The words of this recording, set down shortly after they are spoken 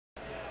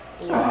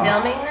Are you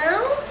filming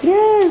now?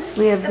 Yes,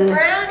 we have the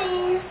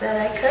brownies that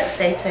I cooked.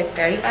 They took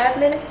 35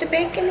 minutes to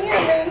bake in the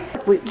oven.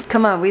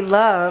 Come on, we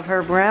love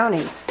her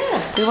brownies.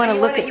 Yeah. We want to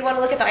look at. You want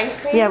to look at the ice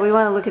cream? Yeah, we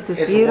want to look at this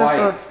It's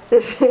beautiful.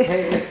 It's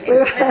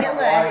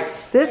vanilla.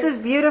 This is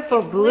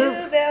beautiful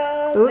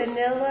bluebell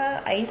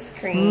vanilla ice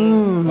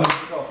cream.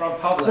 From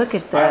Publix. Look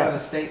at that. Island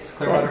Estates,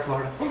 Clearwater,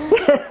 Florida.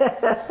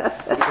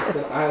 It's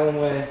an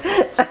island way.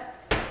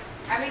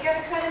 Are we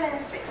going to cut them in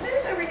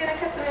 6s or are we going to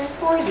cut them in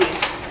 4s?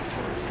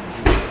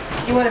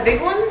 You want a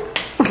big one?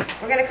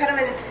 We're going to cut them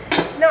in...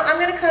 No, I'm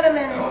going to cut them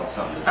in...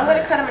 I'm going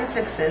to cut them in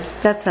 6s.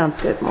 That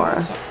sounds good,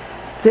 Maura.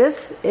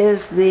 This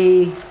is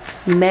the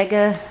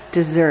mega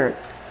dessert,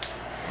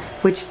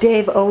 which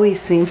Dave always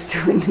seems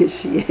to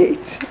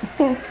initiate.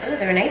 Oh,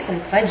 they're nice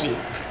and fudgy.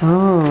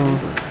 Oh.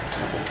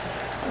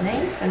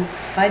 Nice and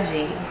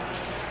fudgy.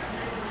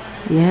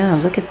 Yeah,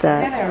 look at I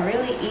that. had a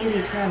really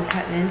easy time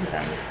cutting into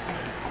them.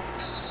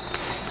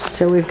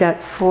 So we've got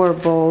 4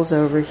 bowls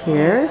over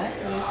here.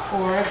 There's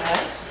 4 of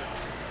us.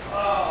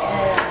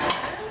 And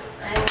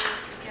I need to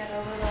get a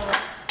little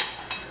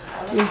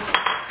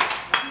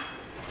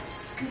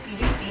scoopy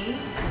doopy.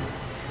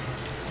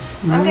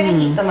 I'm going to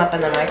heat them up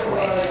in the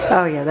microwave.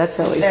 Oh yeah, that's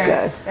always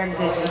good. They're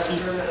good to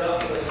heat.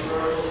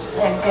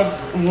 They're good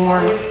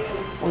warm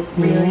with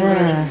really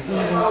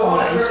freezing cold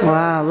ice cream.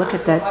 Wow, look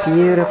at that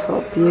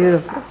beautiful,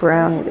 beautiful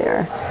brownie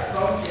there.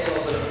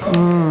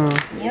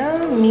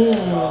 Yummy.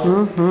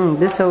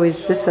 This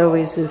always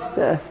is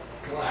the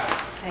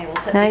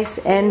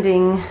nice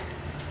ending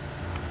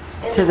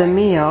to the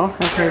meal.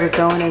 Okay, we're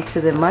going into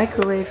the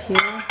microwave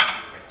here.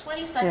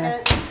 20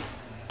 seconds.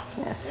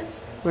 Yes.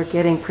 Oops. We're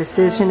getting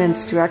precision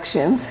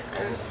instructions.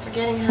 I'm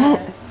forgetting how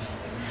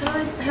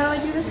do I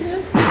do this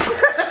again?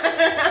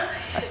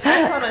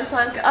 Hold on,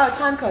 time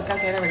cook.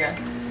 Okay, there we go.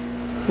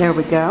 There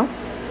we go.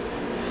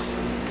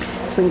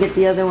 We can get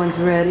the other ones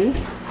ready.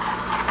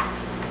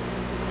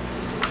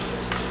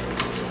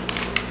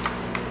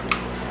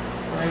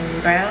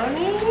 One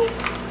brownie.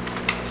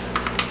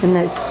 And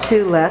there's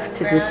 2 left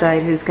to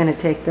decide who's going to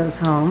take those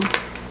home.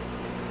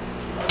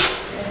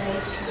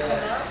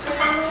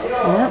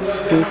 Yep,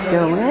 these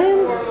go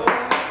in.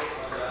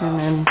 And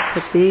then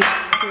put these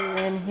 2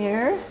 in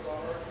here.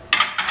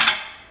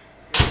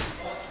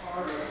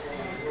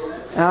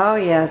 Oh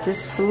yeah,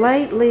 just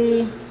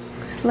slightly warm.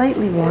 Do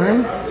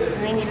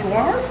they need to be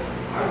warmer? You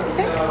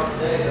think?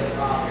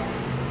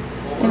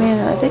 I mean,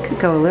 they could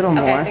go a little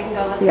more. Okay, they can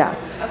go a little Yeah.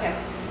 more. Okay.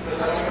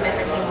 Let's do them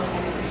for 10 more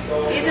seconds.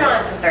 These are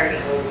on for 30.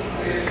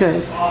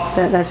 Good.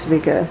 That should be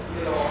good.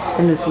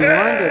 And this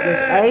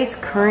ice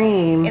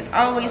cream. It's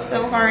always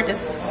so hard to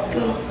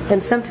scoop.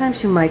 And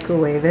sometimes you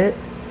microwave it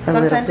a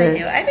little bit. Sometimes I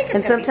do. I think it's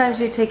And sometimes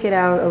you take it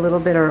out a little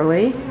bit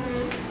early.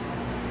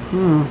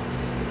 And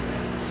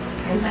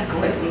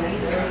microwave the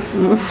ice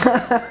cream.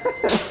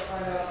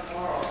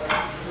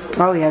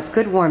 Oh yeah, it's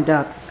good warmed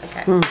up.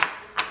 Okay.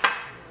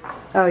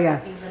 Oh yeah.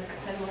 These in for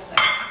 10 more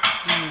seconds.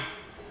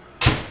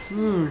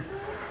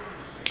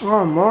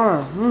 Oh,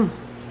 more.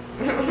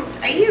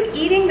 Are you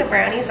eating the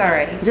brownies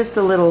already? Just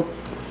a little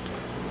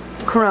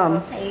crumb. A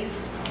little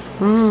taste.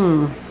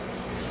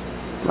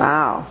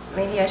 Wow.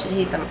 Maybe I should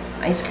heat the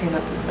ice cream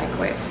up in the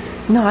microwave.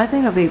 No, I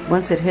think it'll be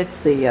once it hits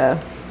the.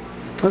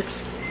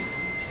 Oops.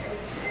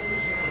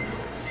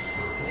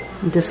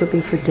 This will be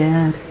for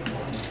Dad.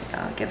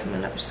 I'll give him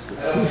another scoop.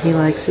 He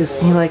likes his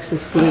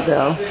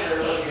bluebell.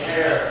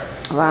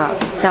 Wow.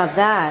 Now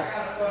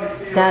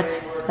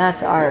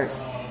that's ours.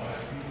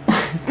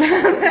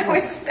 that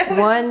was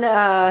 1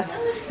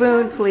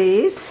 spoon,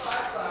 please.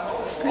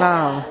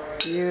 Oh,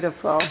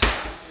 beautiful.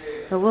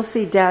 But we'll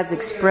see Dad's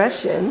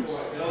expression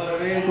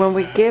when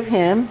we give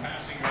him.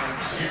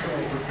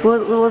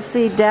 We'll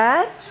see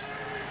Dad.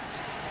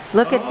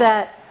 Look at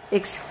that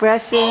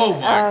expression. Oh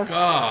my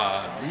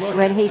God! Look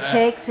when he at that.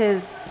 takes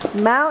his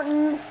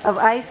mountain of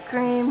ice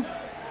cream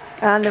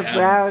on the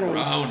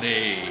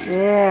brownie.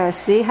 Yeah,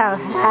 see how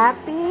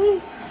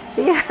happy?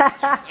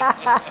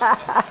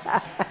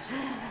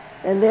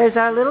 And there's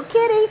our little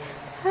kitty.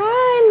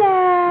 Hi,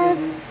 Lass.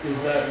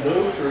 Is that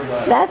Luke or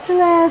that? That's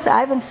Lass. I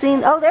haven't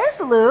seen. Oh, there's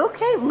Luke.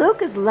 Hey,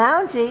 Luke is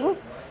lounging.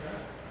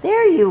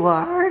 There you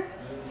are.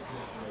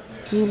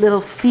 You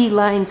little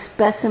feline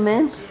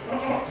specimen.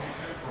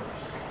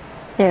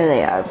 There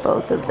they are,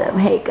 both of them.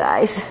 Hey,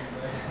 guys.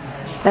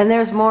 And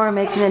there's Maura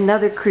making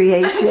another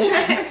creation.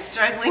 I'm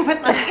struggling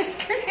with the ice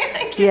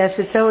cream. Yes,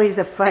 it's always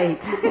a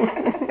fight.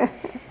 I'm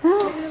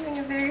having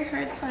a very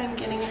hard time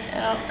getting it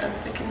out of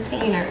the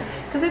container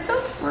because it's so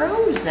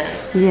frozen.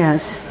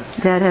 Yes,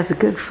 Dad has a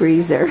good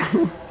freezer.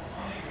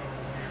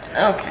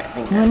 Okay.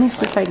 Let me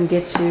see if I can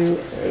get you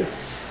a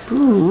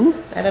spoon.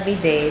 That'll be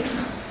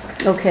Dave's.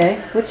 Okay.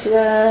 Which,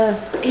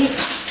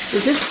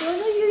 is this one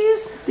that you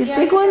use? These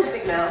big ones?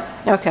 Big mouth.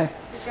 Okay.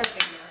 He's got a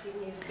big mouth. He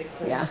can use a big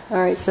spoon. Yeah. All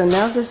right. So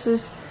now this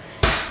is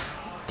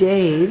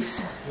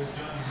Dave's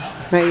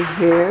right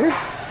here.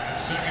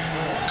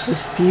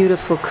 This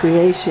beautiful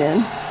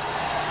creation.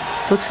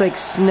 Looks like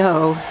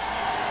snow.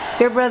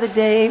 Here, Brother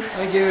Dave.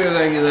 Thank you.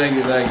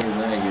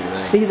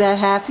 See that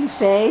happy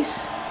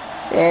face?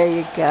 There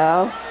you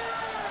go.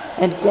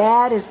 And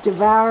Dad is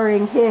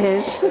devouring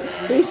his.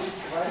 He's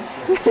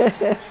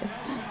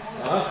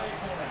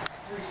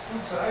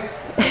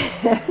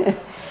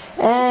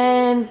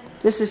and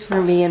this is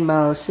for me and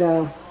Mo,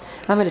 so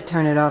I'm going to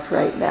turn it off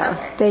right now.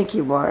 Thank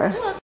you, Maura.